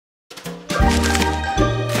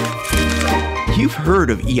You've heard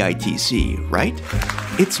of EITC, right?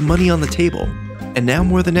 It's money on the table, and now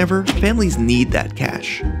more than ever, families need that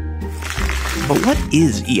cash. But what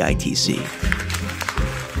is EITC?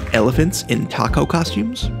 Elephants in taco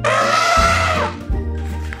costumes?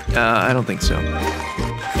 I don't think so.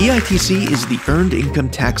 EITC is the Earned Income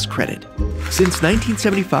Tax Credit. Since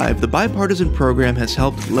 1975, the bipartisan program has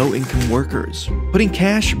helped low-income workers, putting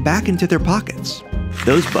cash back into their pockets.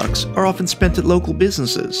 Those bucks are often spent at local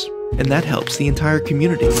businesses, and that helps the entire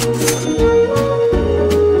community.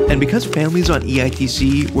 And because families on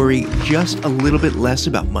EITC worry just a little bit less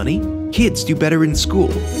about money, kids do better in school.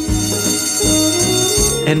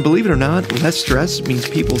 And believe it or not, less stress means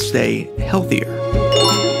people stay healthier.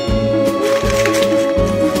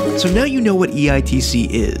 So now you know what EITC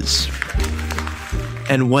is,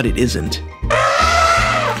 and what it isn't.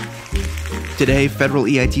 Today, federal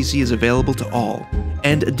EITC is available to all,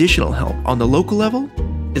 and additional help on the local level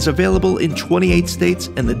is available in 28 states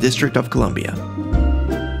and the District of Columbia.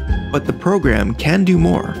 But the program can do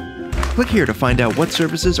more. Click here to find out what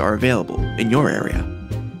services are available in your area.